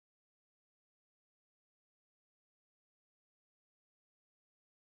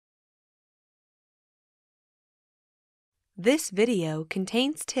This video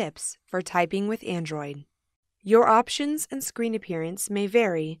contains tips for typing with Android. Your options and screen appearance may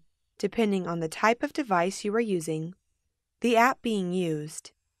vary depending on the type of device you are using, the app being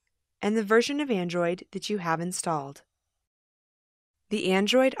used, and the version of Android that you have installed. The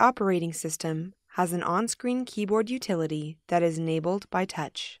Android operating system has an on-screen keyboard utility that is enabled by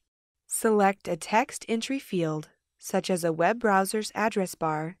touch. Select a text entry field, such as a web browser's address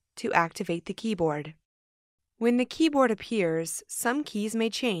bar, to activate the keyboard. When the keyboard appears, some keys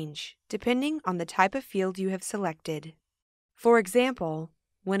may change, depending on the type of field you have selected. For example,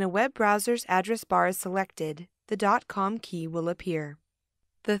 when a web browser's address bar is selected, the .com key will appear.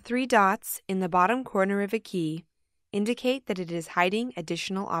 The three dots in the bottom corner of a key indicate that it is hiding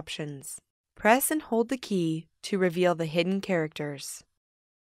additional options. Press and hold the key to reveal the hidden characters.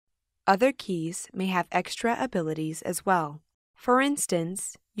 Other keys may have extra abilities as well. For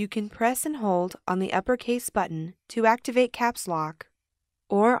instance, you can press and hold on the uppercase button to activate caps lock,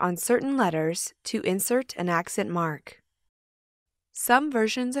 or on certain letters to insert an accent mark. Some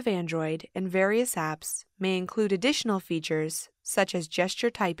versions of Android and various apps may include additional features such as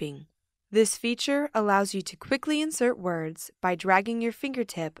gesture typing. This feature allows you to quickly insert words by dragging your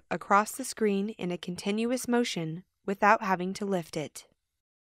fingertip across the screen in a continuous motion without having to lift it.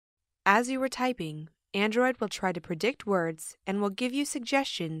 As you are typing, Android will try to predict words and will give you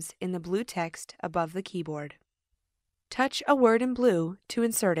suggestions in the blue text above the keyboard. Touch a word in blue to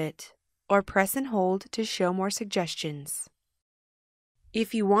insert it, or press and hold to show more suggestions.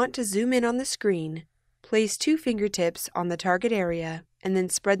 If you want to zoom in on the screen, place two fingertips on the target area and then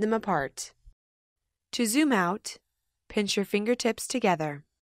spread them apart. To zoom out, pinch your fingertips together.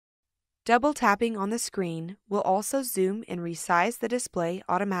 Double tapping on the screen will also zoom and resize the display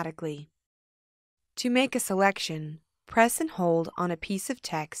automatically. To make a selection, press and hold on a piece of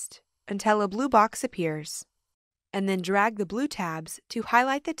text until a blue box appears, and then drag the blue tabs to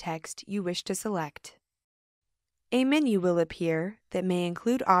highlight the text you wish to select. A menu will appear that may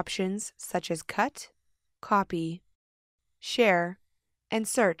include options such as cut, copy, share, and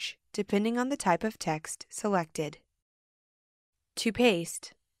search depending on the type of text selected. To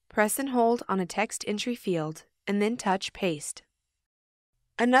paste, press and hold on a text entry field and then touch Paste.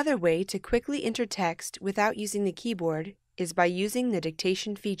 Another way to quickly enter text without using the keyboard is by using the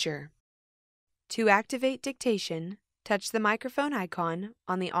dictation feature. To activate dictation, touch the microphone icon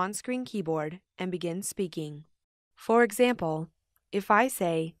on the on-screen keyboard and begin speaking. For example, if I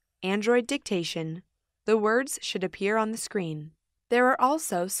say Android dictation, the words should appear on the screen. There are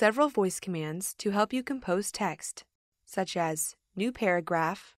also several voice commands to help you compose text, such as new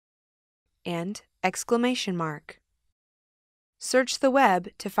paragraph and exclamation mark. Search the web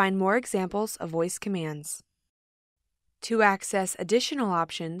to find more examples of voice commands. To access additional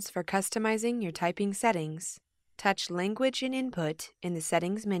options for customizing your typing settings, touch Language and Input in the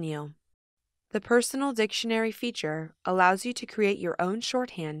Settings menu. The Personal Dictionary feature allows you to create your own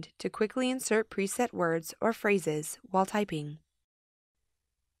shorthand to quickly insert preset words or phrases while typing.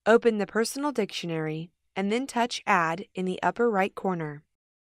 Open the Personal Dictionary and then touch Add in the upper right corner.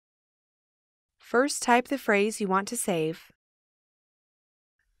 First type the phrase you want to save,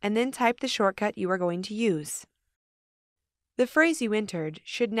 and then type the shortcut you are going to use. The phrase you entered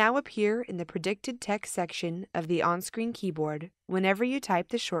should now appear in the predicted text section of the on-screen keyboard whenever you type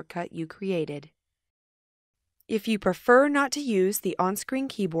the shortcut you created. If you prefer not to use the on-screen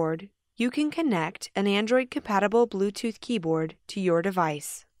keyboard, you can connect an Android-compatible Bluetooth keyboard to your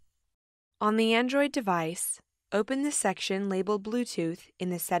device. On the Android device, open the section labeled Bluetooth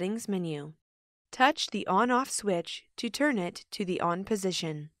in the Settings menu. Touch the on-off switch to turn it to the on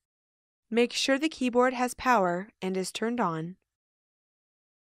position. Make sure the keyboard has power and is turned on,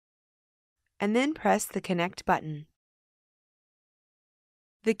 and then press the Connect button.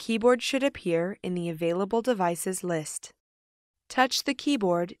 The keyboard should appear in the Available Devices list. Touch the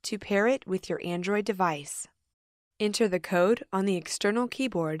keyboard to pair it with your Android device. Enter the code on the external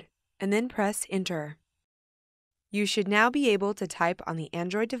keyboard and then press Enter. You should now be able to type on the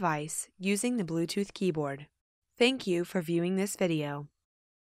Android device using the Bluetooth keyboard. Thank you for viewing this video.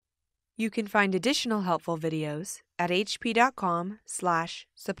 You can find additional helpful videos at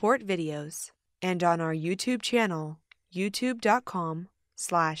hp.com/supportvideos and on our YouTube channel,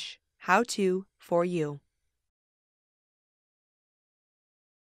 youtube.com/howto4u.